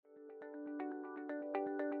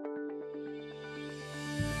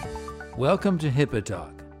Welcome to HIPAA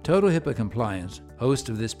Talk. Total HIPAA Compliance, host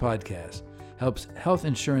of this podcast, helps health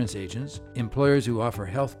insurance agents, employers who offer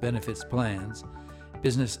health benefits plans,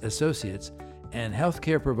 business associates, and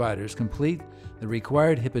healthcare providers complete the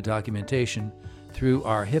required HIPAA documentation through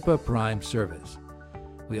our HIPAA Prime service.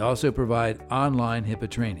 We also provide online HIPAA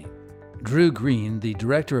training. Drew Green, the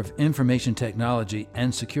Director of Information Technology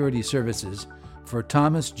and Security Services for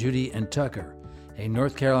Thomas, Judy, and Tucker, a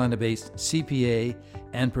North Carolina-based CPA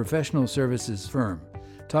and professional services firm,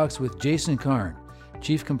 talks with Jason Karn,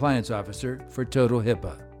 Chief Compliance Officer for Total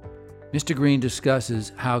HIPAA. Mr. Green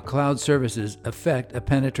discusses how cloud services affect a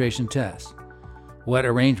penetration test, what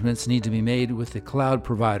arrangements need to be made with the cloud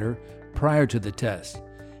provider prior to the test,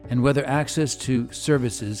 and whether access to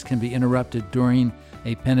services can be interrupted during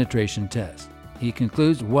a penetration test. He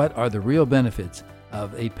concludes what are the real benefits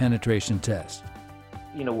of a penetration test.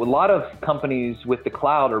 A lot of companies with the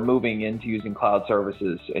cloud are moving into using cloud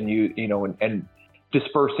services and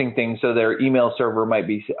dispersing things. So their email server might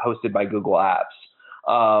be hosted by Google Apps,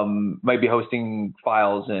 might be hosting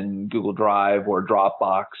files in Google Drive or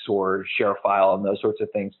Dropbox or ShareFile and those sorts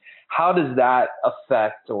of things. How does that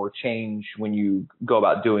affect or change when you go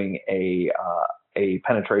about doing a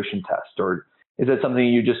penetration test? Or is that something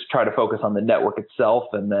you just try to focus on the network itself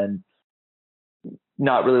and then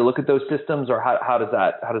not really look at those systems, or how does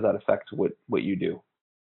that affect what you do?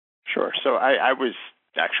 Sure. So I was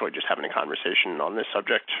actually just having a conversation on this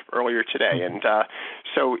subject earlier today, and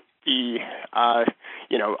so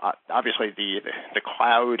obviously the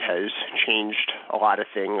cloud has changed a lot of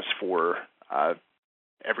things for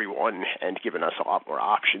everyone and given us a lot more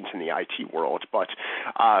options in the IT world. But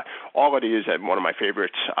all it is, and one of my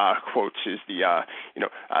favorite quotes is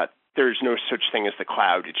there's no such thing as the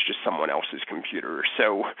cloud. It's just someone else's computer.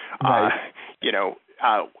 So, right.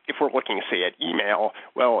 If we're looking, say, at email,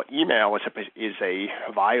 well, email is a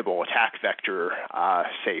viable attack vector,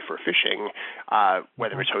 say, for phishing,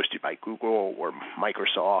 whether it's hosted by Google or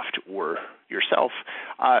Microsoft or yourself.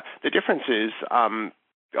 The difference is,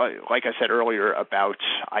 like I said earlier, about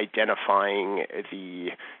identifying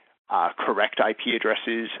the correct IP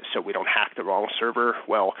addresses so we don't hack the wrong server.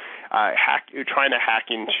 Well, trying to hack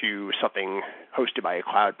into something hosted by a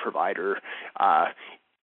cloud provider,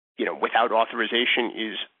 without authorization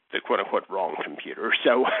is the quote-unquote wrong computer.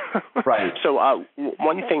 So, right. So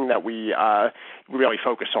one thing that we really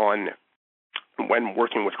focus on when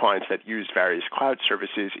working with clients that use various cloud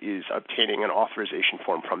services is obtaining an authorization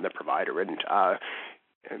form from the provider. And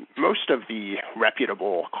most of the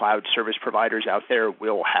reputable cloud service providers out there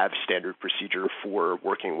will have standard procedure for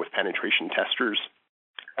working with penetration testers.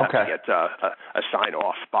 Okay. To get a sign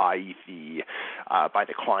off by the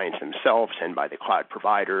clients themselves and by the cloud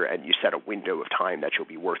provider, and you set a window of time that you'll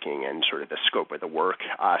be working and sort of the scope of the work.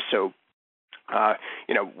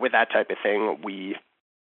 With that type of thing, you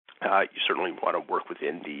certainly want to work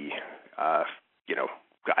within the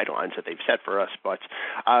guidelines that they've set for us, but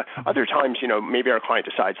other times, maybe our client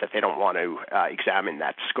decides that they don't want to examine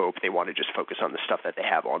that scope. They want to just focus on the stuff that they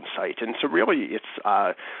have on site. And so really it's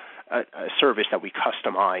a service that we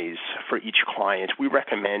customize for each client. We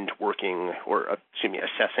recommend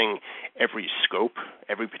assessing every scope,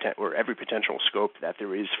 every potential scope that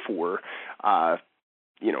there is for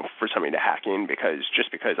something to hack in,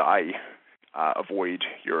 because I avoid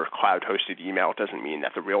your cloud-hosted email doesn't mean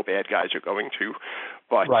that the real bad guys are going to.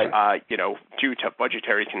 But, right. Due to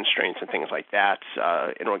budgetary constraints and things like that,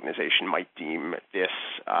 an organization might deem this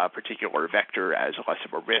particular vector as less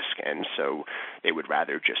of a risk, and so they would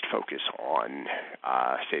rather just focus on,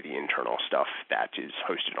 say, the internal stuff that is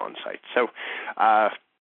hosted on site. So,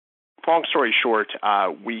 long story short,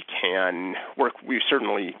 we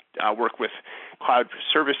certainly work with cloud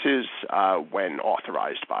services when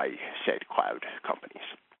authorized by said cloud companies.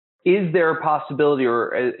 Is there a possibility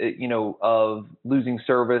of losing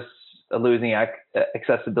service, losing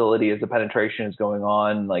accessibility as the penetration is going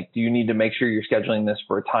on? Like, do you need to make sure you're scheduling this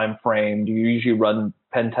for a time frame? Do you usually run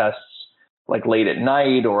pen tests like late at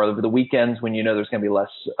night or over the weekends when there's going to be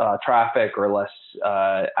less traffic or less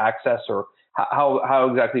access? Or how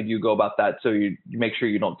exactly do you go about that so you make sure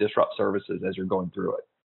you don't disrupt services as you're going through it?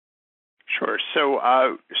 Sure. So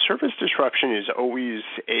service disruption is always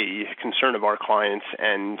a concern of our clients,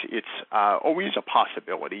 and it's always a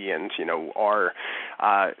possibility. And, our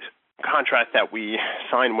contract that we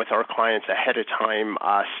sign with our clients ahead of time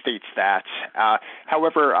states that.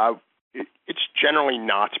 However, it's generally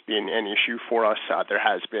not been an issue for us. There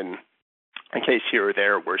has been a case here or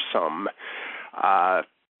there where some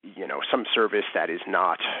service that is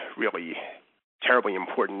not really terribly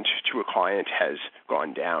important to a client has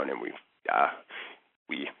gone down, and we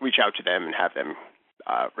reach out to them and have them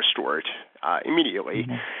restore it immediately.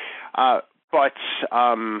 But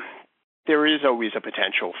there is always a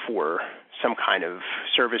potential for some kind of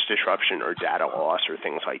service disruption or data loss or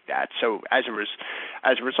things like that. So as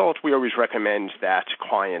a result, we always recommend that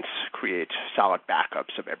clients create solid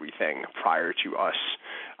backups of everything prior to us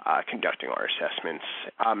conducting our assessments.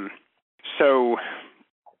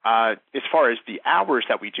 As far as the hours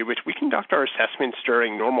that we do it, we conduct our assessments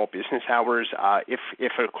during normal business hours.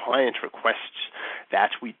 If a client requests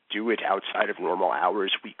that we do it outside of normal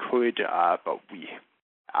hours, we could, but we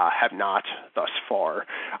have not thus far.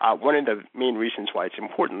 One of the main reasons why it's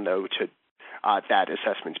important, though, to that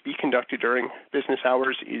assessments be conducted during business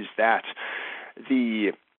hours is that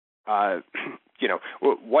the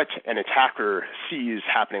what an attacker sees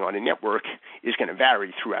happening on a network is going to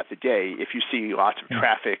vary throughout the day. If you see lots of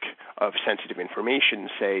traffic of sensitive information,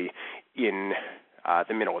 say in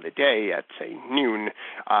the middle of the day at, say, noon,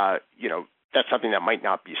 that's something that might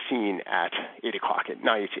not be seen at 8 o'clock at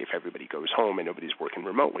night if everybody goes home and nobody's working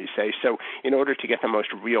remotely, say. So in order to get the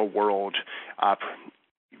most real-world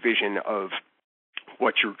vision of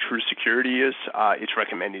what your true security is, it's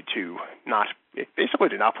recommended to not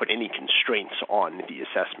put any constraints on the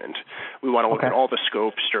assessment. We want to look at all the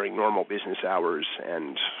scopes during normal business hours,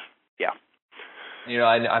 and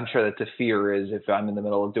I'm sure that the fear is if I'm in the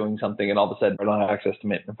middle of doing something and all of a sudden I don't have access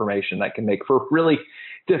to information, that can make for a really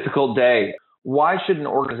difficult day. Why should an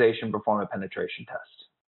organization perform a penetration test?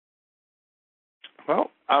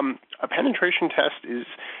 Well, a penetration test is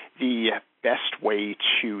the best way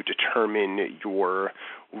to determine your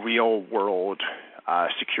real-world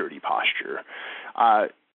security posture.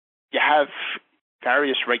 You have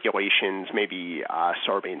various regulations, maybe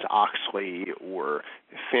Sarbanes-Oxley or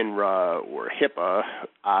FINRA or HIPAA,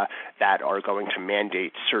 that are going to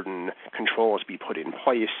mandate certain controls be put in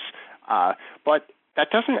place, but that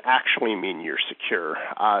doesn't actually mean you're secure.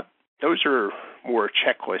 Those are more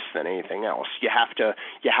checklists than anything else. You have to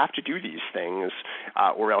do these things,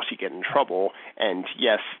 or else you get in trouble. And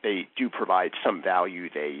yes, they do provide some value.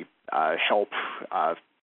 They help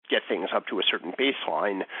get things up to a certain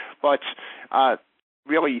baseline. But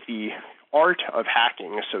really, the art of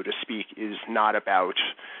hacking, so to speak, is not about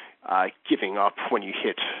giving up when you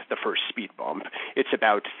hit the first speed bump. It's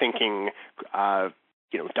about thinking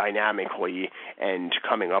dynamically and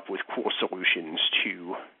coming up with cool solutions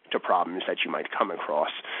to problems that you might come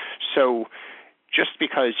across. So just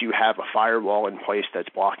because you have a firewall in place that's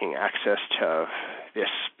blocking access to this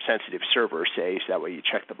sensitive server, say, so that way you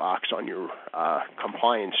check the box on your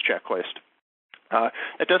compliance checklist,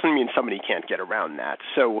 that doesn't mean somebody can't get around that.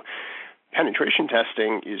 So penetration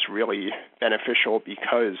testing is really beneficial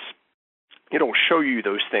because it'll show you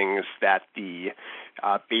those things that the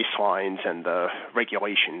baselines and the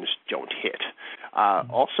regulations don't hit.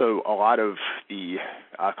 Also, a lot of the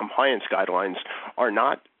compliance guidelines are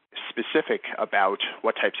not specific about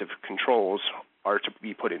what types of controls are to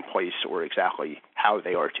be put in place or exactly how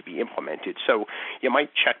they are to be implemented. So you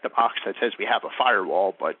might check the box that says we have a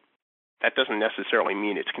firewall, but that doesn't necessarily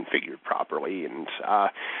mean it's configured properly. And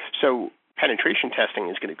so penetration testing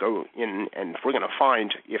is going to go in, and we're going to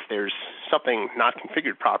find if there's something not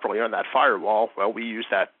configured properly on that firewall, well, we use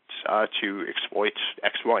that to exploit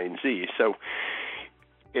X, Y, and Z. So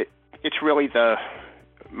it's really the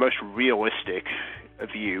most realistic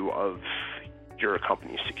view of your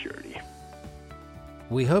company's security.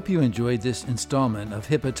 We hope you enjoyed this installment of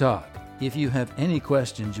HIPAA Talk. If you have any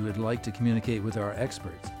questions you would like to communicate with our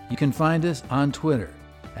experts, you can find us on Twitter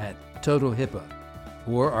at TotalHIPAA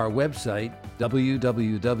or our website,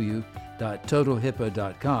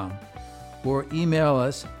 www.totalhipaa.com, or email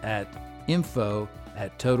us at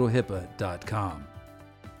info@totalhipaa.com.